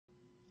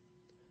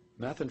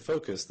Math in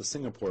Focus, the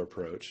Singapore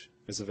approach,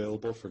 is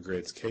available for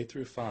grades K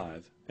through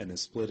 5 and is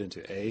split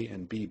into A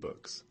and B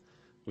books,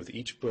 with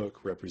each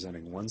book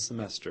representing one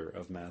semester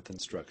of math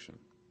instruction.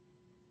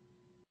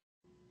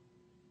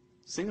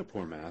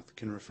 Singapore Math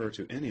can refer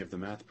to any of the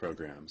math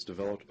programs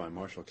developed by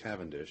Marshall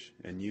Cavendish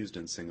and used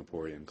in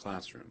Singaporean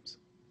classrooms.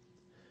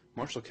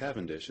 Marshall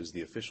Cavendish is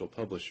the official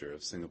publisher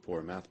of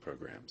Singapore math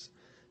programs,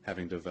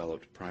 having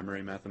developed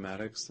primary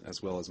mathematics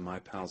as well as My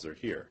Pals Are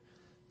Here,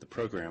 the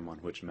program on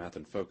which Math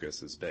in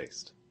Focus is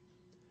based.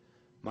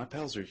 My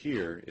Pals Are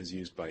Here is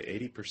used by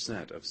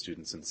 80% of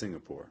students in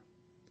Singapore.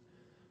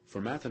 For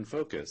Math in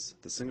Focus,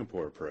 the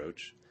Singapore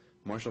approach,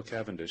 Marshall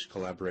Cavendish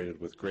collaborated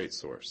with Great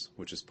Source,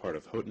 which is part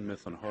of Houghton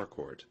Mifflin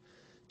Harcourt,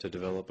 to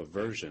develop a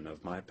version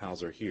of My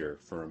Pals Are Here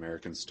for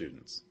American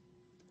students.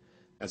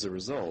 As a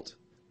result,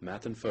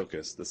 Math in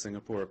Focus, the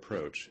Singapore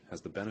approach,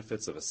 has the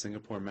benefits of a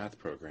Singapore math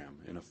program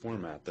in a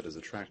format that is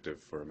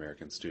attractive for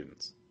American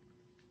students.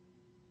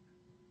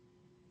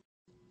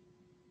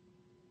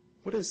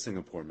 What is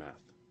Singapore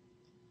Math?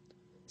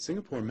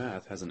 Singapore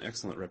Math has an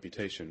excellent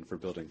reputation for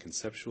building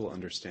conceptual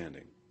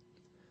understanding.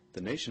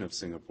 The nation of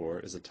Singapore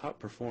is a top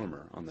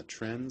performer on the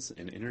Trends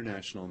in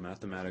International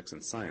Mathematics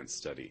and Science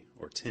Study,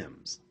 or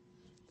TIMSS.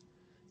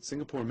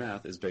 Singapore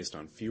Math is based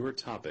on fewer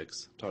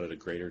topics taught at a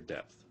greater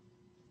depth.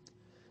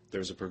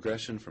 There is a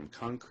progression from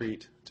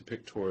concrete to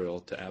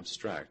pictorial to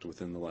abstract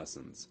within the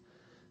lessons,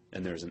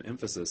 and there is an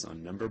emphasis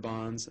on number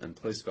bonds and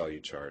place value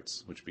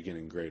charts, which begin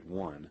in grade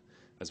 1,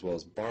 as well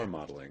as bar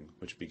modeling,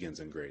 which begins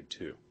in grade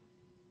 2.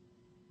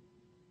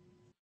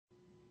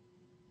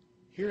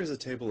 Here is a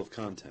table of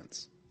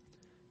contents.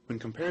 When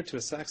compared to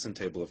a Saxon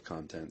table of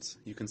contents,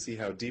 you can see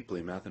how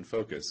deeply Math in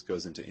Focus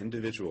goes into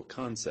individual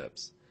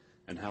concepts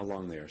and how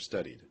long they are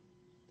studied.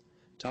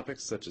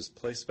 Topics such as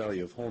place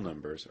value of whole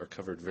numbers are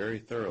covered very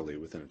thoroughly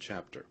within a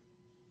chapter.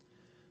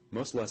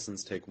 Most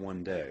lessons take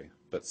 1 day,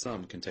 but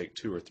some can take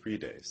 2 or 3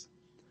 days,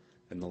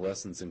 and the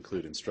lessons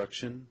include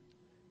instruction,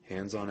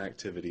 hands-on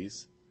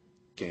activities,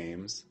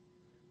 games,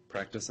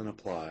 practice and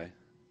apply,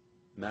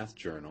 math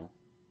journal,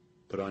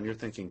 put on your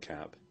thinking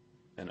cap,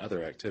 and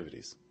other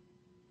activities.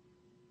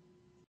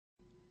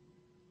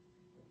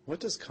 What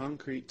does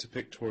concrete to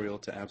pictorial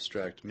to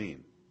abstract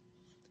mean?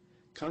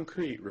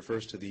 Concrete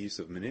refers to the use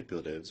of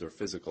manipulatives or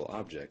physical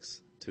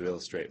objects to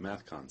illustrate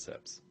math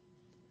concepts.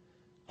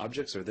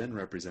 Objects are then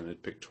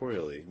represented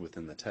pictorially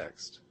within the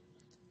text.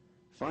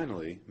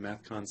 Finally,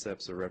 math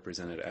concepts are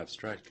represented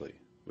abstractly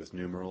with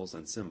numerals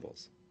and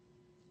symbols.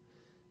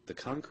 The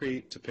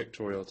concrete to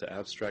pictorial to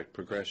abstract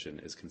progression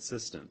is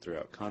consistent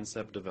throughout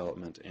concept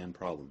development and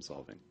problem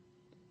solving.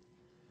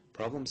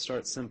 Problems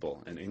start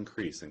simple and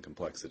increase in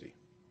complexity.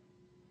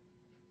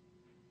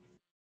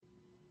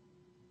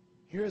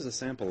 Here is a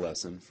sample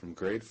lesson from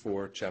Grade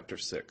 4, Chapter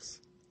 6.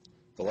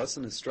 The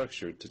lesson is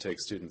structured to take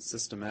students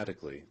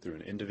systematically through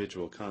an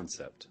individual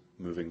concept,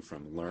 moving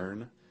from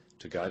learn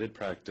to guided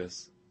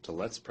practice to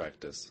let's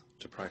practice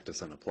to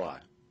practice and apply.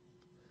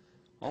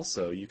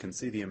 Also, you can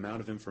see the amount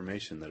of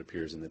information that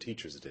appears in the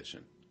Teacher's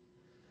Edition.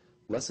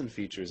 Lesson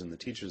features in the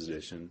Teacher's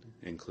Edition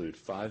include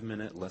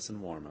 5-minute lesson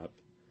warm-up,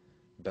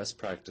 best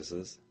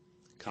practices,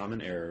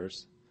 common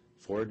errors,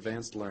 for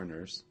advanced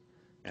learners,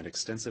 and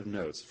extensive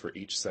notes for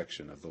each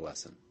section of the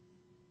lesson.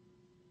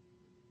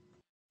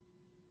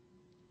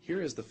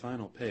 Here is the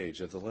final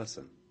page of the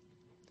lesson.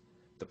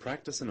 The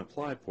practice and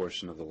apply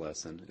portion of the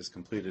lesson is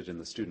completed in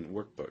the student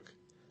workbook,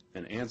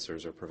 and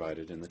answers are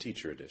provided in the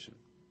Teacher Edition.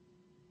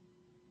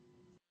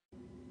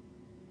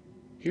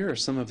 Here are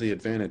some of the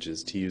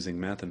advantages to using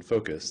Math in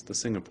Focus, the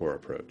Singapore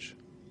approach.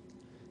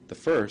 The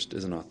first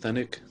is an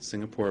authentic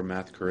Singapore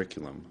math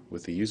curriculum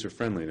with the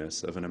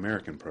user-friendliness of an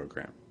American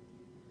program.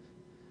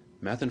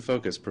 Math in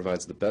Focus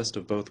provides the best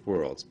of both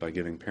worlds by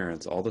giving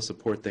parents all the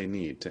support they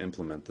need to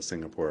implement the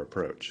Singapore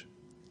approach.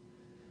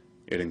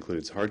 It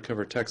includes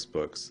hardcover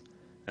textbooks,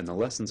 and the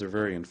lessons are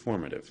very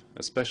informative,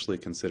 especially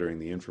considering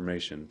the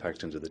information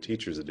packed into the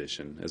Teacher's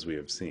Edition, as we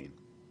have seen.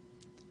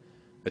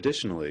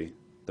 Additionally,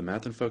 the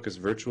Math in Focus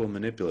virtual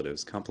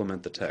manipulatives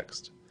complement the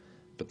text,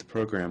 but the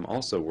program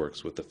also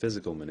works with the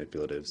physical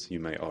manipulatives you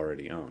may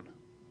already own.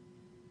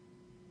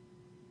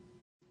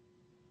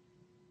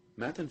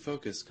 Math in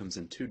Focus comes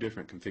in 2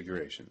 different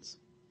configurations.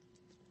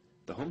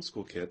 The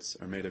homeschool kits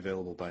are made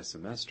available by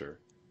semester,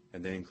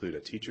 and they include a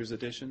Teacher's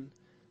Edition,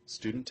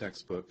 student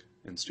textbook,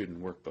 and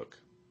student workbook.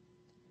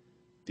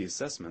 The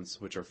assessments,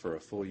 which are for a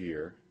full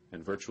year,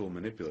 and virtual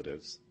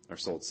manipulatives, are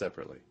sold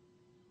separately.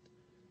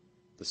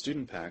 The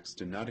student packs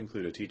do not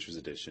include a Teacher's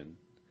Edition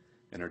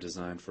and are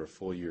designed for a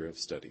full year of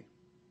study.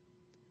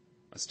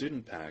 A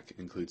student pack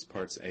includes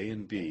parts A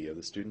and B of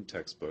the student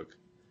textbook,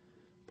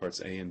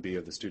 parts A and B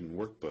of the student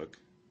workbook,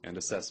 and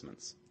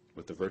assessments,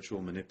 with the virtual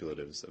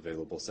manipulatives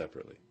available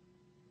separately.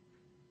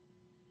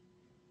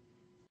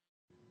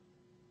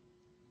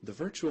 The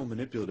virtual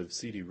manipulative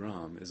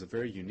CD-ROM is a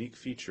very unique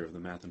feature of the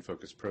Math in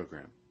Focus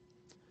program.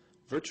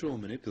 Virtual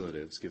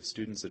manipulatives give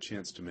students a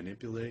chance to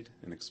manipulate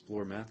and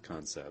explore math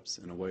concepts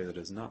in a way that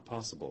is not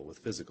possible with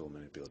physical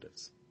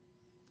manipulatives.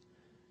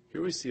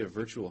 Here we see a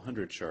virtual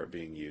 100 chart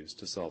being used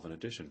to solve an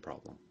addition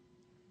problem.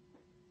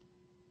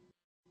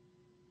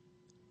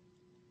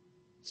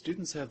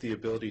 Students have the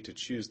ability to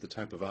choose the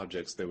type of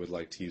objects they would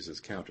like to use as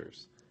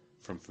counters,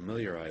 from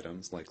familiar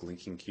items like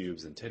linking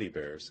cubes and teddy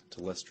bears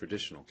to less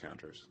traditional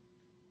counters.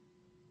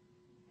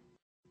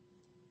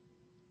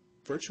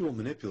 Virtual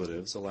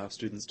manipulatives allow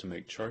students to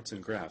make charts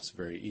and graphs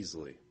very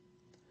easily.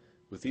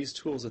 With these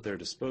tools at their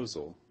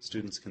disposal,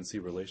 students can see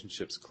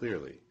relationships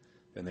clearly,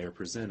 and they are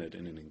presented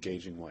in an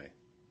engaging way.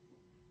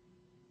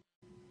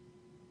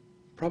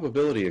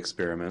 Probability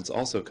experiments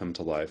also come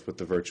to life with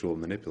the virtual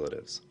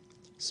manipulatives.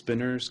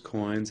 Spinners,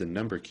 coins, and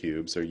number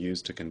cubes are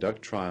used to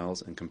conduct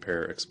trials and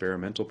compare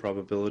experimental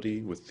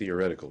probability with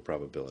theoretical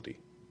probability.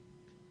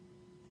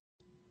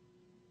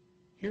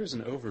 Here's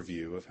an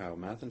overview of how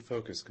Math in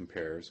Focus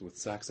compares with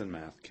Saxon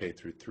Math K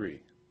through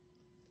 3.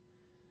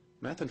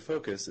 Math in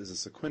Focus is a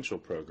sequential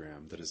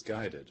program that is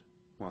guided,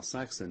 while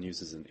Saxon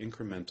uses an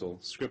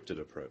incremental, scripted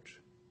approach.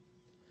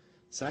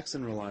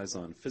 Saxon relies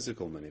on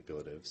physical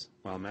manipulatives,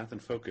 while Math in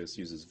Focus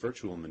uses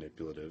virtual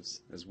manipulatives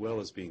as well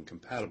as being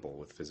compatible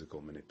with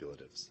physical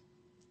manipulatives.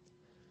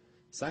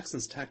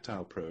 Saxon's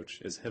tactile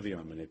approach is heavy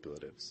on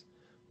manipulatives,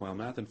 while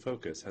Math in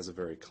Focus has a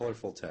very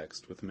colorful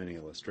text with many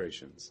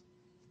illustrations.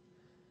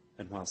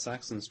 And while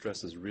Saxon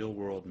stresses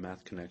real-world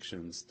math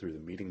connections through the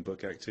meeting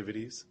book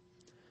activities,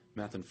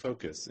 Math in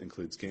Focus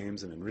includes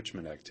games and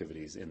enrichment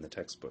activities in the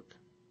textbook.